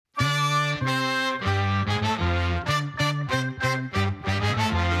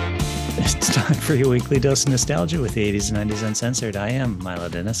It's time for your weekly dose of nostalgia with the 80s and 90s uncensored. I am Milo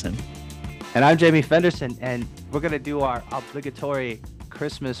Dennison. And I'm Jamie Fenderson, and we're going to do our obligatory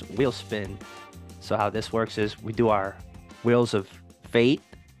Christmas wheel spin. So how this works is we do our Wheels of Fate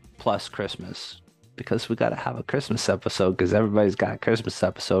plus Christmas, because we got to have a Christmas episode because everybody's got a Christmas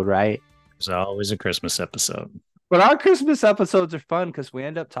episode, right? There's always a Christmas episode. But our Christmas episodes are fun because we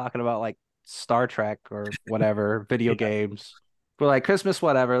end up talking about like Star Trek or whatever, video games. We're like, Christmas,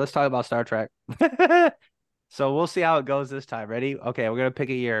 whatever. Let's talk about Star Trek. So we'll see how it goes this time. Ready? Okay, we're going to pick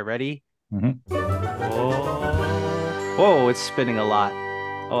a year. Ready? Mm-hmm. Oh, whoa, it's spinning a lot.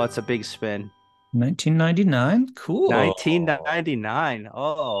 Oh, it's a big spin. 1999? Cool. 1999.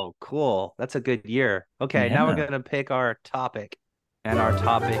 Oh, cool. That's a good year. Okay, now we're Yeah. gonna pick our topic. And our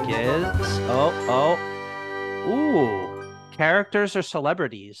topic is characters or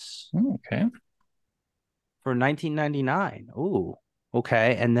celebrities Okay. for 1999. Ooh.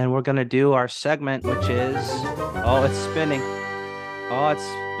 Okay, and then we're gonna do our segment, which is it's spinning. Oh, it's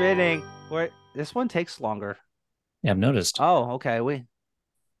spinning. This one takes longer. Yeah, I've noticed. Oh, okay.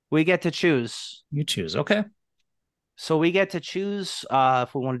 We get to choose. You choose. Okay. So we get to choose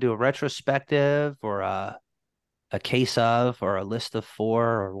if we want to do a retrospective or a case of or a list of four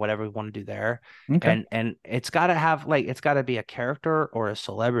or whatever we want to do there. Okay. And it's got to have it's got to be a character or a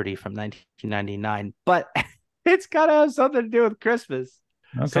celebrity from 1999, but it's got to have something to do with Christmas.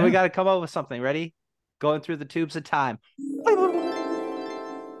 Okay. So we got to come up with something. Ready? Going through the tubes of time.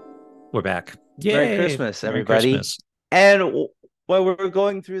 We're back. Yay. Merry Christmas, Merry everybody. Christmas. And while we're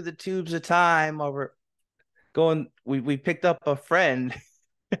going through the tubes of time, while we're going, we picked up a friend.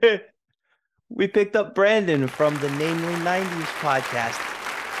 We picked up Brandon from the Namely 90s podcast.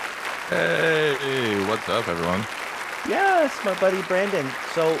 Hey, what's up, everyone? Yes, my buddy Brandon.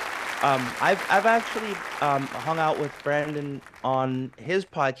 So I've actually hung out with Brandon on his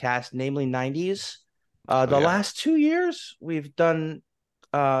podcast, Namely 90s. The last 2 years we've done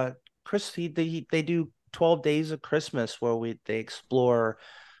they do 12 Days of Christmas where they explore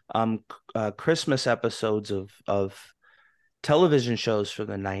Christmas episodes of television shows from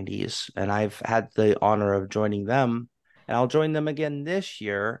the 90s, and I've had the honor of joining them, and I'll join them again this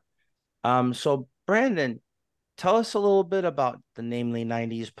year. So Brandon, tell us a little bit about the Namely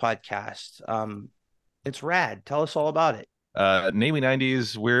 90s podcast. It's rad. Tell us all about it. Namely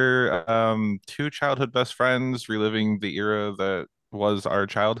 90s, we're two childhood best friends reliving the era that was our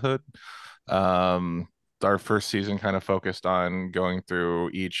childhood. Our first season kind of focused on going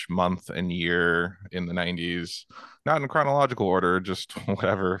through each month and year in the 90s, not in chronological order, just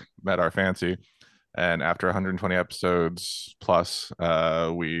whatever met our fancy. And after 120 episodes plus,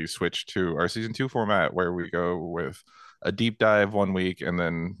 we switched to our season 2 format where we go with a deep dive one week and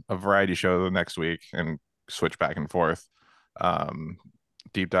then a variety show the next week and switch back and forth.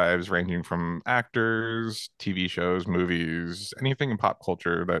 Deep dives ranging from actors, TV shows, movies, anything in pop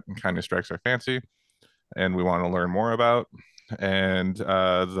culture that kind of strikes our fancy and we want to learn more about. And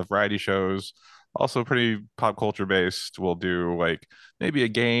the variety shows also pretty pop culture based. We'll do like maybe a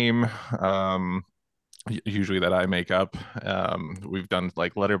game, usually that I make up. We've done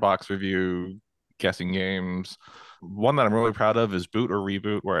like letterbox review, guessing games. One that I'm really proud of is Boot or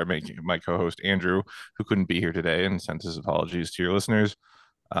Reboot, where I make my co-host Andrew, who couldn't be here today and sent his apologies to your listeners.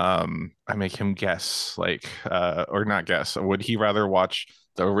 I make him guess, or not guess. Would he rather watch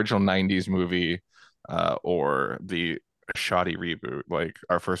the original 90s movie or the shoddy reboot? Like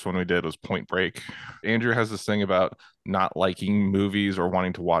our first one we did was Point Break. Andrew has this thing about not liking movies or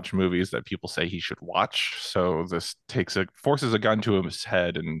wanting to watch movies that people say he should watch. So this forces a gun to his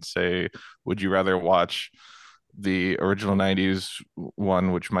head and say, would you rather watch the original 90s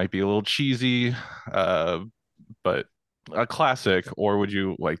one, which might be a little cheesy, but a classic, or would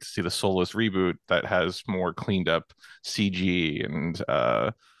you like to see the soulless reboot that has more cleaned up CG and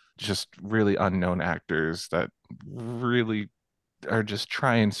just really unknown actors that really are just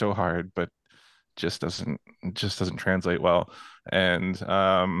trying so hard, but just doesn't translate well. And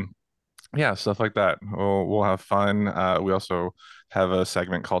yeah, stuff like that. We'll have fun. We also have a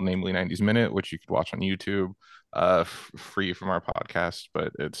segment called Namely 90s Minute, which you could watch on YouTube, free from our podcast,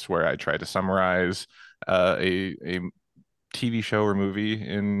 but it's where I try to summarize a TV show or movie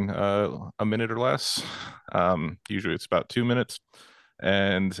in a minute or less. Usually it's about 2 minutes.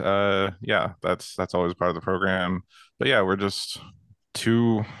 And yeah, that's always part of the program. But yeah, we're just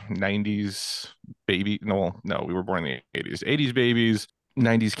two 90s baby. No, we were born in the 80s. 80s babies,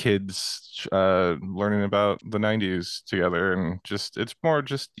 90s kids learning about the 90s together, and just it's more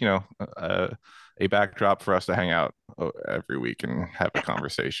just a backdrop for us to hang out every week and have a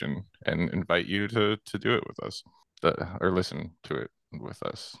conversation and invite you to do it with us, or listen to it with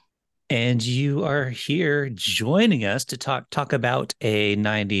us. And you are here joining us to talk about a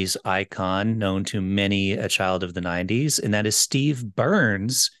 90s icon known to many a child of the 90s, and that is Steve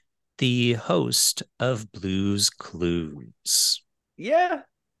Burns, the host of Blue's Clues. Yeah,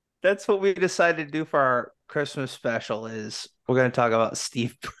 that's what we decided to do for our Christmas special is we're going to talk about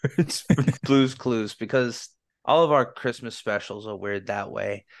Steve Burns Blues Clues because all of our Christmas specials are weird that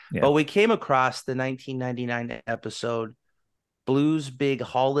way. Yeah. But we came across the 1999 episode Blues Big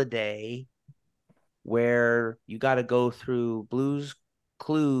Holiday where you got to go through Blues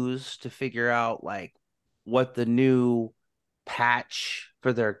Clues to figure out like what the new patch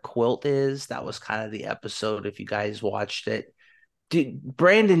for their quilt is. That was kind of the episode if you guys watched it.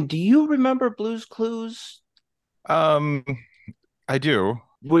 Brandon, do you remember Blues Clues? Um, I do.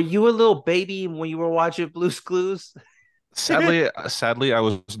 Were you a little baby when you were watching Blues Clues? Sadly, I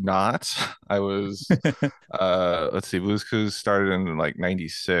was not. I was let's see, Blue's Clues started in like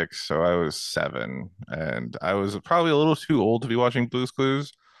 96, so I was 7, and I was probably a little too old to be watching Blue's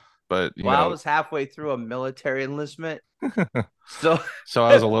Clues, but Well, I was halfway through a military enlistment, so so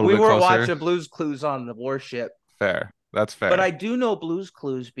I was a little we bit weren't closer. watching Blues Clues on the warship. Fair. That's fair. But I do know Blues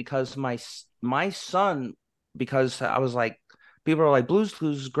Clues because my son, because I was like, people are like, Blues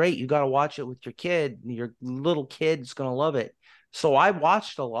Clues is great. You got to watch it with your kid. Your little kid's gonna love it. So I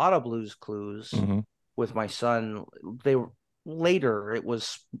watched a lot of Blues Clues with my son. They were later. It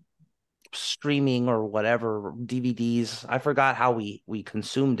was streaming or whatever DVDs. I forgot how we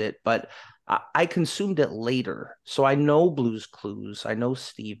consumed it, but I consumed it later. So I know Blues Clues. I know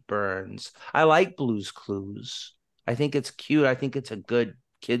Steve Burns. I like Blues Clues. I think it's cute. I think it's a good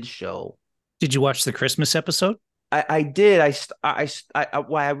kids show. Did you watch the Christmas episode? I did.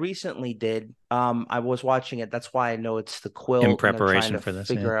 I recently did. I was watching it. That's why I know it's the quilt. In preparation for this,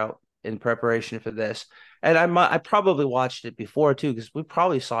 figure out in preparation for this. And I probably watched it before too, because we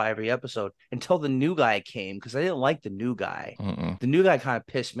probably saw every episode until the new guy came. Because I didn't like the new guy. The new guy kind of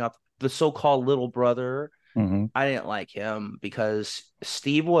pissed me off. The so-called little brother. I didn't like him because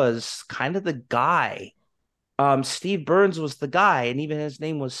Steve was kind of the guy. Steve Burns was the guy, and even his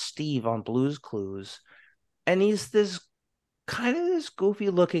name was Steve on Blues Clues. And he's this kind of this goofy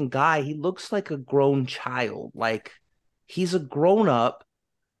looking guy. He looks like a grown child. Like he's a grown up,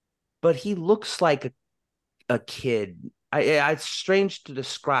 but he looks like a kid. It's strange to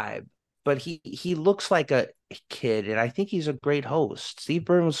describe, but he looks like a kid, and I think he's a great host. Steve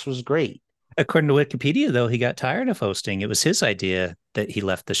Burns was great. According to Wikipedia, though, he got tired of hosting. It was his idea that he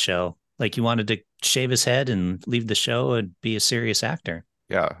left the show. Like he wanted to shave his head and leave the show and be a serious actor.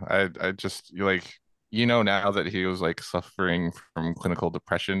 Yeah, I just like now that he was like suffering from clinical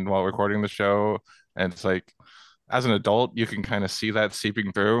depression while recording the show, and it's like as an adult you can kind of see that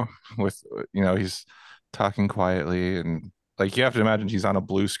seeping through with he's talking quietly, and like you have to imagine he's on a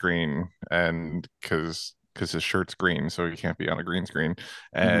blue screen, and because his shirt's green, so he can't be on a green screen,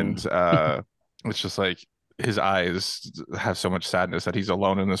 and it's just like his eyes have so much sadness that he's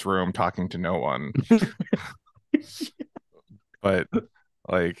alone in this room talking to no one. But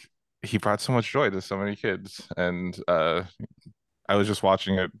like he brought so much joy to so many kids, and I was just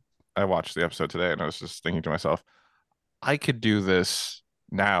watching it. I watched the episode today, and I was just thinking to myself, I could do this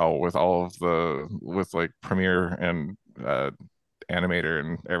now with all of with like Premiere and Animator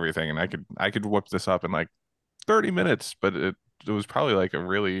and everything, and I could whip this up in like 30 minutes, but it was probably like a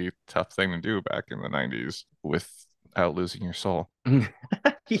really tough thing to do back in the 90s without losing your soul.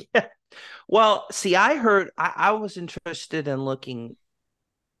 Yeah. Well, see, I was interested in looking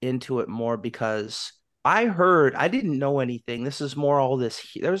into it more because I didn't know anything. This is more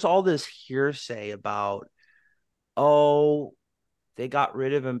there's all this hearsay about, oh, they got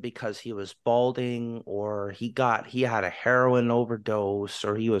rid of him because he was balding, or he had a heroin overdose,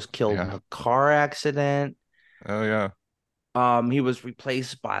 or he was killed in a car accident. Oh yeah. He was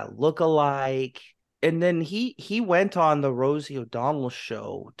replaced by a lookalike. And then he went on the Rosie O'Donnell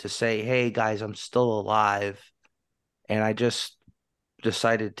show to say, hey guys, I'm still alive. And I just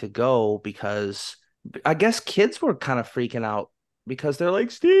decided to go because I guess kids were kind of freaking out because they're like,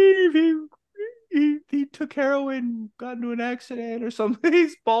 Steve, he took heroin, got into an accident or something.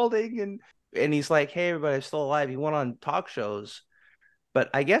 He's balding. And he's like, hey, everybody, I'm still alive. He went on talk shows. But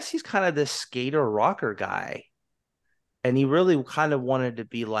I guess he's kind of this skater rocker guy. And he really kind of wanted to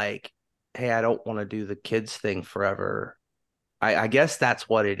be like, hey, I don't want to do the kids thing forever. I guess that's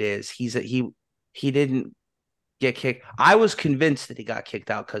what it is. He didn't get kicked. I was convinced that he got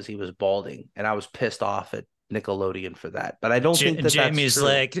kicked out because he was balding, and I was pissed off at Nickelodeon for that. But I don't think that Jamie's that's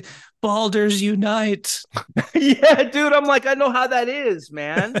true. Like, balders unite. Yeah, dude. I'm like, I know how that is,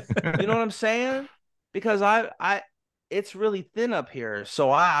 man. You know what I'm saying? Because it's really thin up here.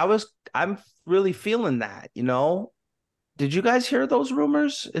 So I'm really feeling that, you know. Did you guys hear those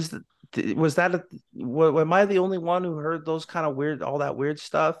rumors? Was that am I the only one who heard those kind of weird, all that weird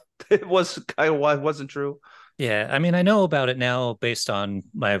stuff? It was kind of why it wasn't true. Yeah, I mean, I know about it now based on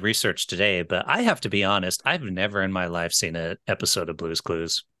my research today, but I have to be honest, I've never in my life seen an episode of Blue's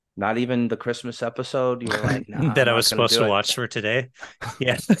Clues Not even the Christmas episode. You were like, nah, I'm that I not was gonna supposed do to it. watch for today.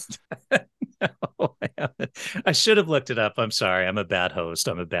 Yeah. No, I haven't. I should have looked it up. I'm sorry. I'm a bad host.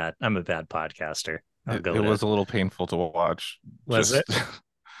 I'm a bad podcaster. I'll It, go it with was it. a little painful to watch. Was it?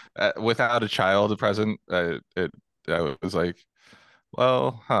 Just without a child present, I was like,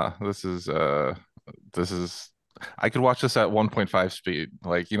 well, huh, this is I could watch this at 1.5 speed,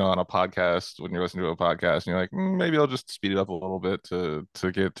 like, on a podcast when you're listening to a podcast and you're like, maybe I'll just speed it up a little bit to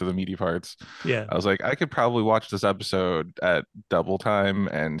get to the meaty parts. Yeah. I was like, I could probably watch this episode at double time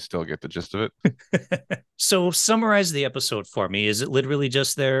and still get the gist of it. So summarize the episode for me. Is it literally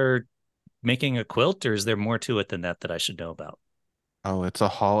just they're making a quilt, or is there more to it than that that I should know about? Oh, it's a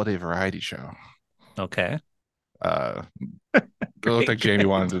holiday variety show. Okay. Uh, it looked like Great, Jamie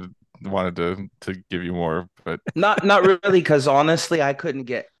great. wanted to give you more, but Not really, because honestly, I couldn't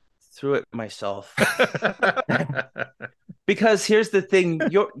get through it myself. Because here's the thing,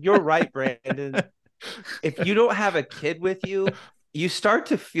 you're right, Brandon. If you don't have a kid with you, you start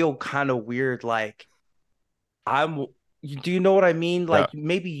to feel kind of weird, like I'm do you know what I mean? yeah. Like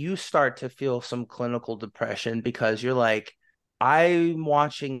maybe you start to feel some clinical depression because you're like, I'm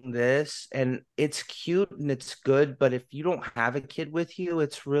watching this and it's cute and it's good, but if you don't have a kid with you,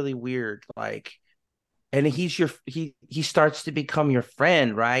 it's really weird. Like, and he starts to become your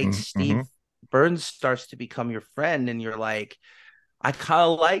friend, right? Mm-hmm. Steve Burns starts to become your friend, and you're like, I kind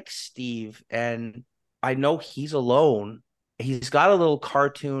of like Steve, and I know he's alone. He's got a little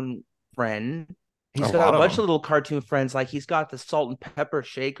cartoon friend. A He's got a lot of bunch of them. little cartoon friends. Like he's got the salt and pepper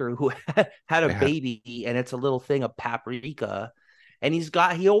shaker who had a They had baby, and it's a little thing of paprika. And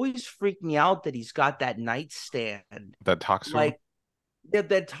he always freaked me out that he's got that nightstand. that talks to him. Like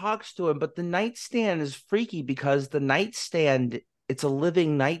that talks to him, but the nightstand is freaky because the nightstand, it's a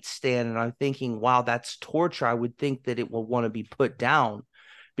living nightstand, and I'm thinking, wow, that's torture. I would think that it will want to be put down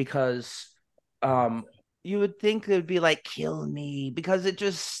because um you would think it would be like kill me because it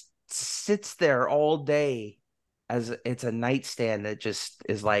just sits there all day as it's a nightstand that just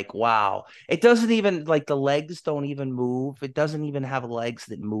is like wow. It doesn't even like the legs don't even move. It doesn't even have legs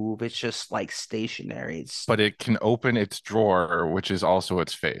that move. It's just like stationary. It's But it can open its drawer, which is also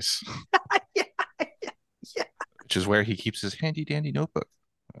its face, yeah, yeah. which is where he keeps his handy dandy notebook,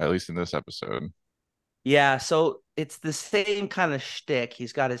 at least in this episode. Yeah, so it's the same kind of shtick.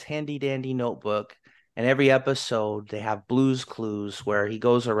 He's got his handy dandy notebook, and every episode they have Blues Clues where he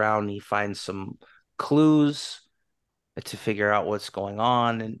goes around and he finds some clues to figure out what's going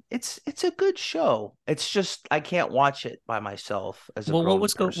on, and it's a good show. It's just I can't watch it by myself as a Well, grown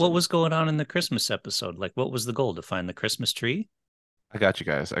what person. was going on in the Christmas episode? Like, what was the goal, to find the Christmas tree? I got you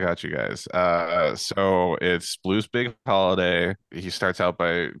guys. I got you guys. So it's Blue's big holiday. He starts out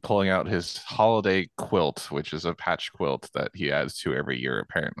by pulling out his holiday quilt, which is a patch quilt that he adds to every year,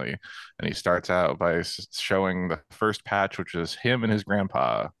 apparently. And he starts out by showing the first patch, which is him and his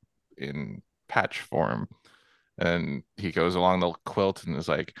grandpa in patch form. And he goes along the quilt and is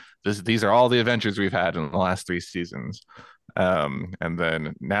like, these are all the adventures we've had in the last 3 seasons. And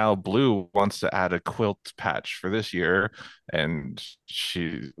then now Blue wants to add a quilt patch for this year, and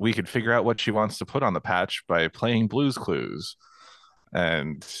we could figure out what she wants to put on the patch by playing Blue's Clues.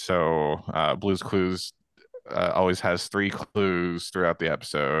 And so Blue's Clues always has 3 clues throughout the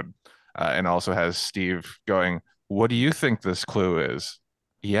episode, and also has Steve going, "What do you think this clue is?"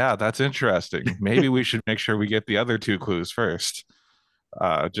 Yeah, that's interesting. Maybe we should make sure we get the other 2 clues first.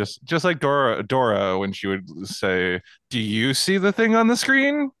 Just like Dora when she would say, "Do you see the thing on the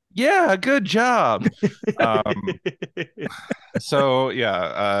screen?" Yeah, good job. Um, so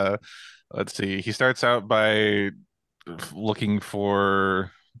yeah, let's see. He starts out by looking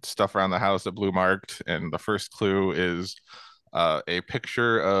for stuff around the house that Blue marked, and the first clue is a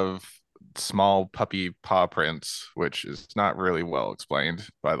picture of small puppy paw prints, which is not really well explained,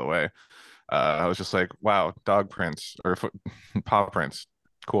 by the way. I was just like, wow, dog prints or paw prints.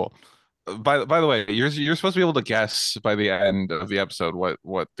 Cool. By the way, you're supposed to be able to guess by the end of the episode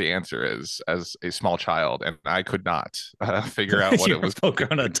what the answer is as a small child, and I could not figure out what it You're a was full going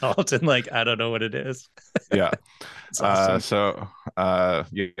grown to be. adult and like, I don't know what it is. Yeah. It's awesome.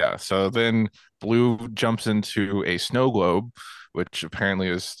 Yeah. So then Blue jumps into a snow globe, which apparently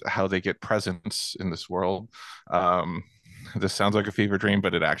is how they get presents in this world. Um, this sounds like a fever dream,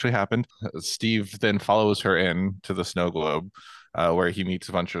 but it actually happened. Steve then follows her in to the snow globe, where he meets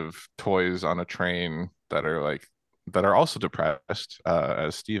a bunch of toys on a train that are also depressed,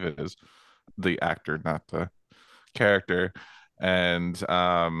 as Steve is, the actor, not the character. And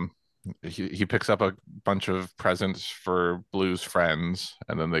he picks up a bunch of presents for Blue's friends,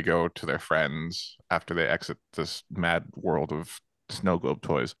 and then they go to their friends after they exit this mad world of snow globe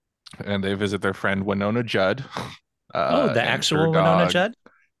toys, and they visit their friend Winona Judd, Oh, the and her actual Winona dog, Judd?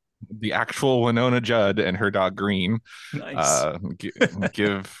 the actual Winona Judd, and her dog Green. Nice. uh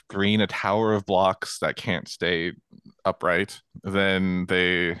Give Green a tower of blocks that can't stay upright. Then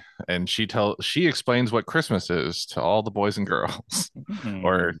they and she explains what Christmas is to all the boys and girls,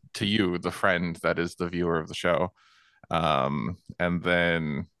 or Hmm. to you, the friend that is the viewer of the show. And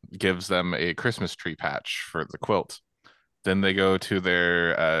then gives them a Christmas tree patch for the quilt. Then they go to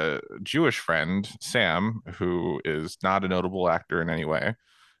their Jewish friend Sam, who is not a notable actor in any way,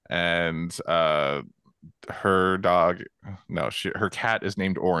 and her dog, no, her cat is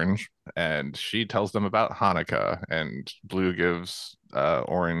named Orange, and she tells them about Hanukkah. And Blue gives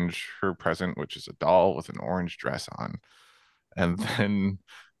Orange her present, which is a doll with an orange dress on. And then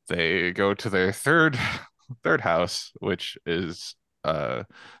they go to their third house, which is uh,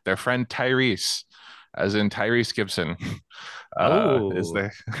 their friend Tyrese, as in Tyrese Gibson, is Oh,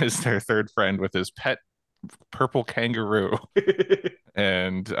 their is their third friend with his pet purple kangaroo.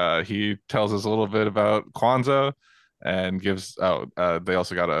 And he tells us a little bit about Kwanzaa, and they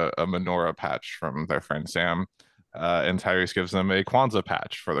also got a menorah patch from their friend Sam. And Tyrese gives them a Kwanzaa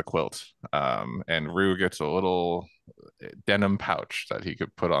patch for the quilt. And Rue gets a little denim pouch that he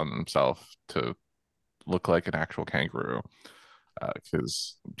could put on himself to look like an actual kangaroo.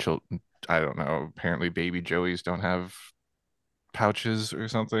 Because I don't know, apparently baby Joeys don't have pouches or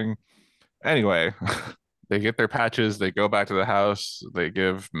something. Anyway, they get their patches, they go back to the house, they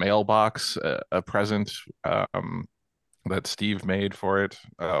give Mailbox a present, that Steve made for it.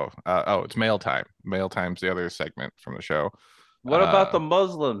 It's Mail Time. Mail Time's the other segment from the show. What about Uh, the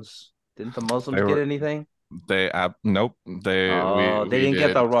Muslims? Didn't the Muslims they get were anything? nope. Oh, they We didn't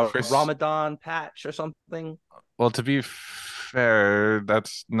get the did Chris. Ramadan patch or something? Well, to be fair,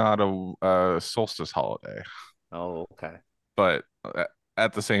 that's not a solstice holiday, Oh, okay. but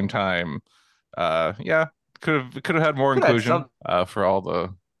at the same time, yeah, could have had more Could have had inclusion some. for all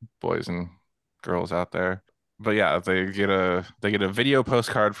the boys and girls out there. But yeah, they get a video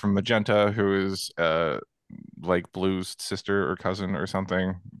postcard from Magenta, who is like Blue's sister or cousin or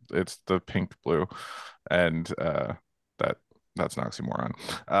something. It's the pink Blue, and that that's an oxymoron.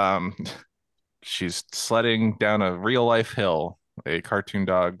 Um, she's sledding down a real life hill, a cartoon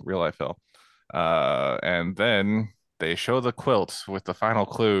dog real life hill. And then they show the quilt with the final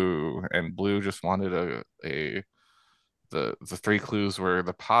clue, and Blue just wanted a the three clues were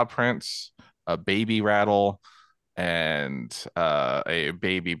the paw prints, a baby rattle, and a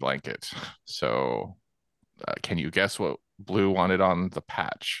baby blanket. So, can you guess what Blue wanted on the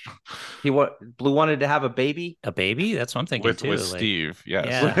patch? Blue wanted to have a baby. a baby? That's what I'm thinking With too. Like, Steve,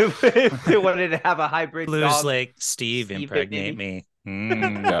 yes. yeah. They wanted to have a hybrid Blue's dog like, Steve, Steve impregnate baby.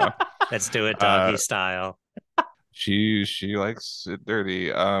 me. Yeah. Let's do it doggy Uh, style. she likes it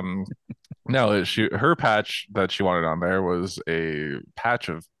dirty. No, her patch that she wanted on there was a patch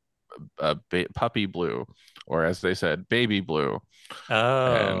of puppy blue, or as they said, baby blue,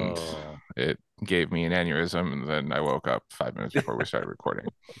 and Oh. it gave me an aneurysm, and then I woke up 5 minutes before we started recording.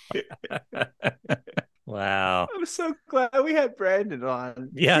 Wow. I'm so glad we had Brandon on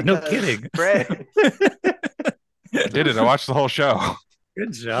Yeah, no because kidding. Brandon. I did it. I watched the whole show.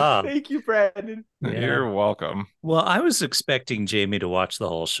 Good job. Thank you, Brandon. Yeah. You're welcome. Well, I was expecting Jamie to watch the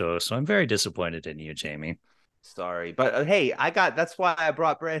whole show, so I'm very disappointed in you, Jamie. Sorry, but hey, that's why I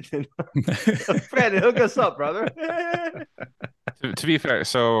brought Brandon. Brandon, hook us up, brother. To be fair,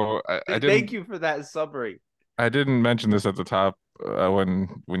 so Thank you for that summary. I didn't mention this at the top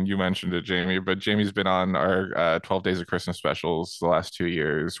when you mentioned it, Jamie, but Jamie's been on our 12 Days of Christmas specials the last 2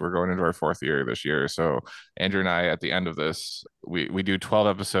 years. We're going into our fourth year this year. So Andrew and I, at the end of this, we do 12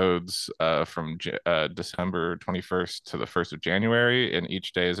 episodes from December 21st to the 1st of January, and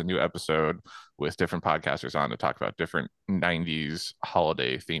each day is a new episode with different podcasters on to talk about different 90s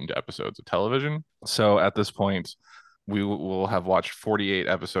holiday themed episodes of television. So at this point, we will have watched 48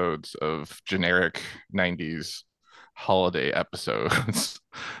 episodes of generic 90s holiday episodes.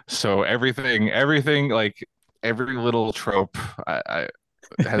 So everything like every little trope I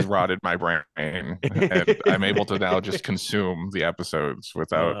has rotted my brain, and I'm able to now just consume the episodes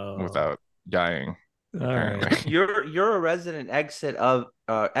Oh, without dying, all right. apparently. You're a resident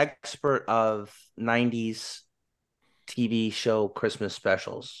expert of 90s TV show Christmas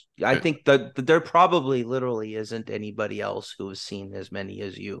specials. I think that there probably literally isn't anybody else who has seen as many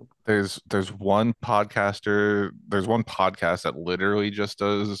as you. There's one podcast that literally just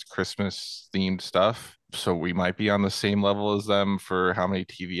does Christmas themed stuff. So we might be on the same level as them for how many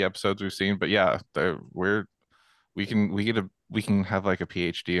TV episodes we've seen. But yeah, we can have like a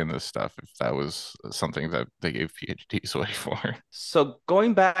PhD in this stuff if that was something that they gave PhDs away for. So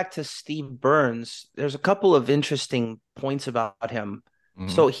going back to Steve Burns, there's a couple of interesting points about him. Mhm.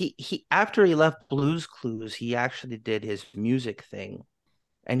 So he after he left Blues Clues, he actually did his music thing.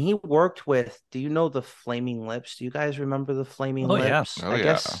 And he worked with, do you know the Flaming Lips? Do you guys remember the Flaming Oh yeah. Lips? Oh I yeah.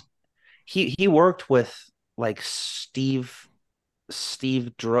 guess he worked with like Steve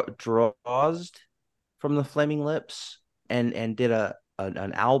Drozd from the Flaming Lips and did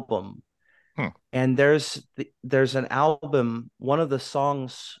an album. Hmm. And there's an album, one of the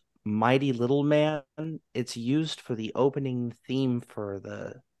songs, Mighty Little Man, it's used for the opening theme for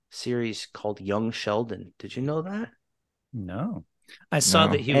the series called Young Sheldon. Did you know that? No. I saw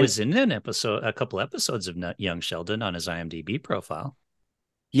that No. he And was in an episode, a couple episodes of Young Sheldon on his IMDb profile.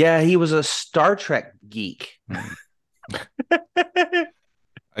 yeah, he was a Star Trek geek. Hmm. I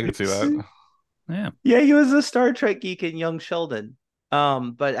can see that. Yeah. Yeah, he was a Star Trek geek in Young Sheldon.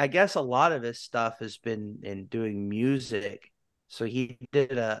 But I guess a lot of his stuff has been in doing music. So he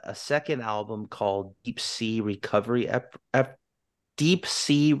did a second album called Deep Sea Recovery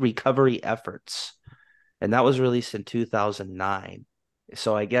Efforts, and that was released in 2009.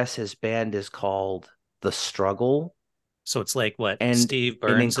 So I guess his band is called The Struggle, So it's like what, and Steve it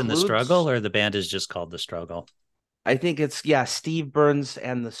Burns and the Struggle, includes, or the band is just called the Struggle? I think it's, yeah, Steve Burns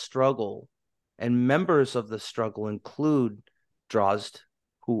and The Struggle, and members of The Struggle include Drozd,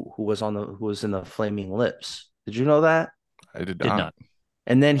 who was in the Flaming Lips. Did you know that? I did Did not. not.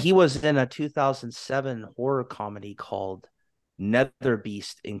 And then he was in a 2007 horror comedy called Nether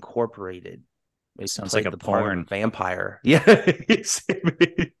Beast Incorporated. He Sounds like played a the part of a porn. vampire. Yeah.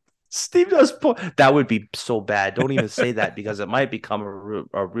 Steve does porn. That would be so bad. Don't even say that because it might become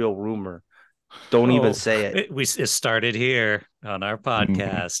a real rumor. Don't even Oh, say it. it started here on our Mhm.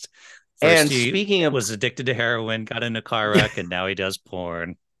 podcast. First, And he speaking of, was addicted to heroin, got in a car wreck, and now he does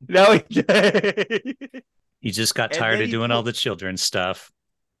porn. no, He just got and tired then of he doing all put, the children's stuff,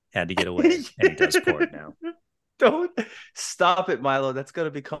 had to get away, and he does porn now. don't stop it, Milo. That's going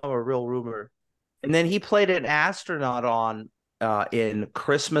to become a real rumor. And then he played an astronaut on in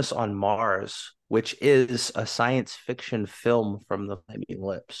Christmas on Mars, which is a science fiction film from the Flaming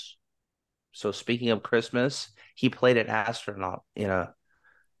Lips. So speaking of Christmas, he played an astronaut in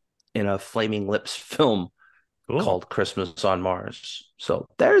a Flaming Lips film Cool. called Christmas on Mars. So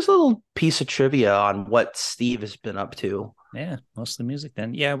there's a little piece of trivia on what Steve has been up to. Yeah, mostly music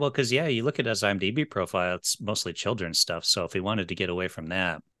then. Yeah, well, because yeah, you look at his IMDb profile, it's mostly children's stuff. So if he wanted to get away from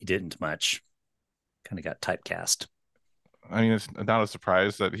that, he didn't much. Kind of got typecast. I mean, it's not a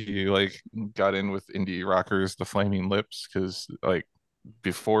surprise that he like got in with indie rockers, the Flaming Lips, because like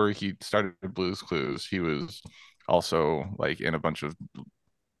before he started Blues Clues, he was also like in a bunch of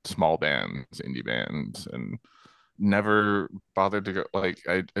small bands, indie bands, and never bothered to go. Like,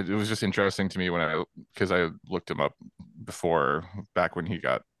 it was just interesting to me when because I looked him up before, back when he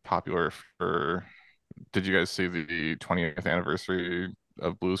got popular for. Did you guys see the 20th anniversary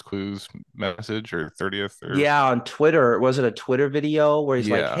of Blues Clues message, or 30th, or Yeah, on Twitter, was it a Twitter video where he's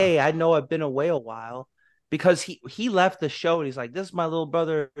like, yeah. "Hey, I know I've been away a while." Because he left the show and he's like, "This is my little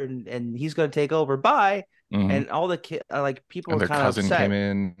brother and he's gonna take over. Bye." Hmm. And all the kid like people And were their kind of cousin came upset.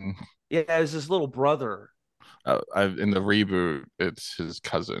 in. Yeah, it was his little brother. In the reboot, it's his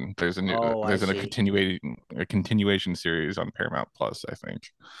cousin. Oh, I There's see. a continuation series on Paramount Plus, I think.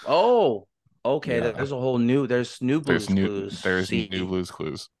 Oh, okay. Yeah, There's new Blues Clues. there's new See, Blues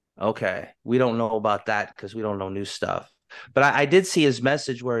Clues. okay. We don't know about that because we don't know new stuff. But I did see his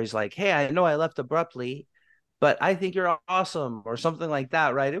message where he's like, "Hey, I know I left abruptly, but I think you're awesome," or something like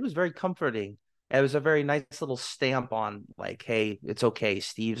that, right? It was very comforting. It was a very nice little stamp on like, "Hey, it's okay.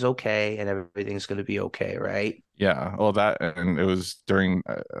 Steve's okay, and everything's gonna be okay," right? Yeah, well, that, and it was during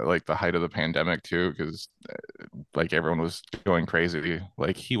like the height of the pandemic too, because like everyone was going crazy,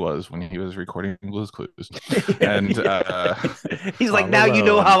 like he was when he was recording Blues Clues, and Yeah. He's like, All "Now you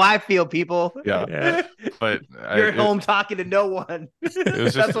know alone. how I feel, people." yeah, Yeah. but You're at home talking to no one. it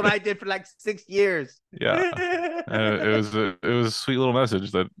was That's just what I did for like 6 years. yeah. It was a sweet little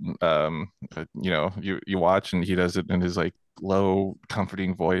message that you watch, and he does it in his like low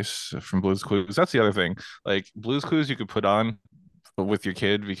comforting voice from Blues Clues. That's the other thing. Like Blues Clues you could put on with your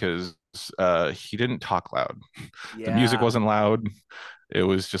kid because he didn't talk loud. The music Yeah. wasn't loud. It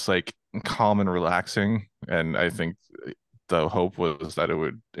was just like calm and relaxing, and I think the hope was that it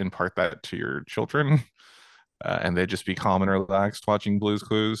would impart that to your children, and they'd just be calm and relaxed watching Blue's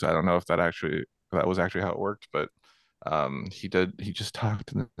Clues. I don't know if that was actually how it worked, but he just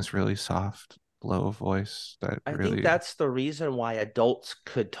talked in this really soft, low voice that I think really. that's the reason why adults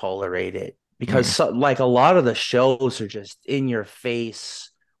could tolerate it because Mm. like a lot of the shows are just in your face,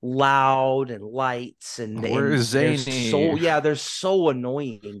 loud and lights Where and is Zany? they're so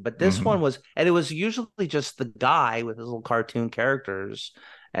annoying. But this Hmm. one was, and it was usually just the guy with his little cartoon characters,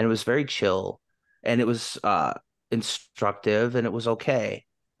 and it was very chill, and it was instructive, and it was okay.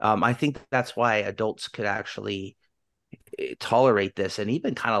 I think that's why adults could actually tolerate this and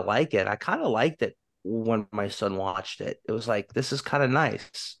even kind of like it. I kind of liked it when my son watched it. It was like, this is kind of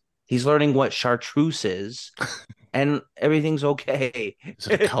nice. He's learning what chartreuse is, and everything's okay. Is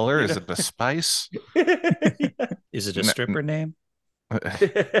it a color? You Is know? it a spice? Is it a N- stripper name?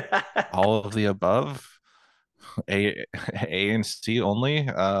 all of the above. A and C only.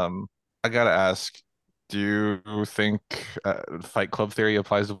 I gotta ask, do you think Fight Club theory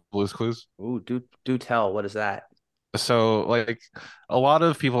applies to Blue's Clues? Ooh, do tell. What is that? So, like, a lot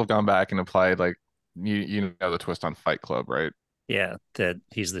of people have gone back and applied, like, you know the twist on Fight Club, right? Yeah, that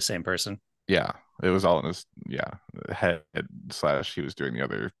he's the same person. Yeah, it was all in his, yeah, head slash he was doing the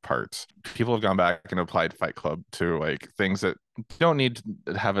other parts. People have gone back and applied Fight Club to like things that don't need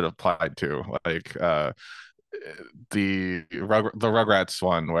to have it applied to, like the Rugrats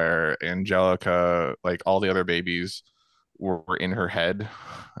one where Angelica, like all the other babies were in her head,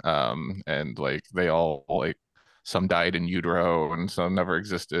 and like they all like some died in utero and some never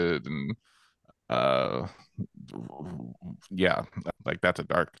existed, and uh yeah, like that's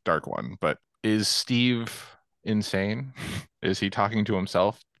a dark one. But is Steve insane? Is he talking to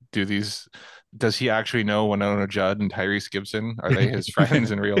himself? Does he actually know Winona Judd and Tyrese Gibson? Are they his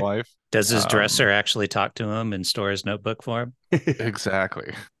friends in real life? Does his um dresser actually talk to him and store his notebook for him?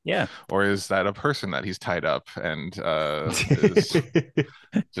 exactly. Yeah, Or is that a person that he's tied up and is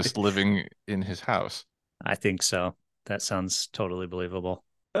just living in his house? I think so. That sounds totally believable.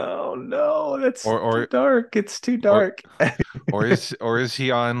 Oh no, that's or too or dark. It's too or dark. or is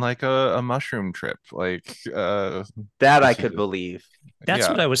he on like a mushroom trip? Like That is I he could just, believe. That's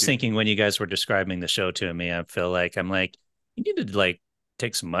what yeah, I was thinking when you guys were describing the show to me. I feel like I'm like, you need to like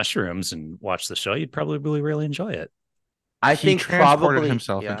take some mushrooms and watch the show. You'd probably really enjoy it. I he think transported probably,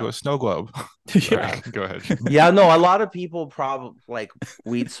 himself into yeah, a snow globe. Sorry, yeah. go ahead. Yeah, no, a lot of people probably like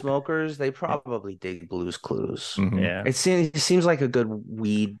weed smokers, they probably dig Blue's Clues. Hmm. Yeah. It seems like a good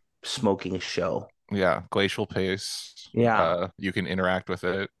weed smoking show. Yeah, glacial pace. Yeah. You can interact with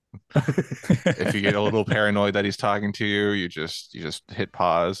it. If you get a little paranoid that he's talking to you, you just hit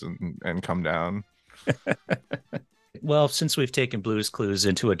pause and come down. Well, since we've taken Blue's Clues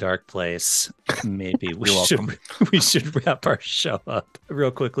into a dark place, maybe we You're should welcome. we should wrap our show up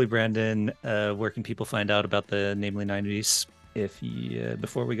real quickly. Brandon, where can people find out about the Namely 90s if you,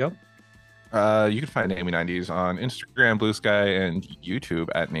 before we go? You can find Namely 90s on Instagram, Blue Sky, and YouTube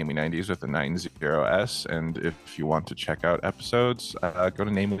at Namely 90s with the 90s. And if you want to check out episodes, go to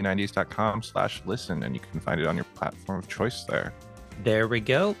namely90s.com/listen, and you can find it on your platform of choice there. There we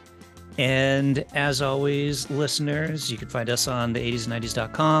go. And as always, listeners, you can find us on the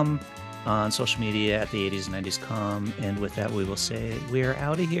 80s90s.com, on social media at the 80s90s.com. And with that, we will say we are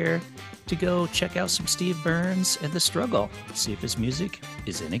out of here to go check out some Steve Burns and The Struggle, see if his music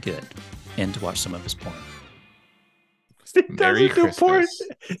is any good, and to watch some of his porn. He Merry doesn't do porn. Christmas.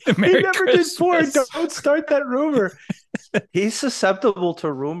 He Merry never did porn. Christmas. Don't start that rumor. He's susceptible to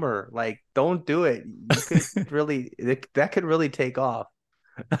rumor. Like, don't do it. You could really, that could really take off.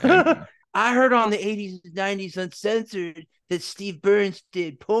 And I heard on the 80s and 90s Uncensored that Steve Burns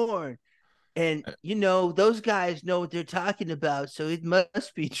did porn. And, those guys know what they're talking about. So it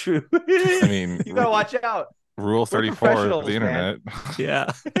must be true. I mean, You got to watch out. Rule We're 34 of the professionals, man. internet.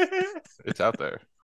 Yeah. It's out there.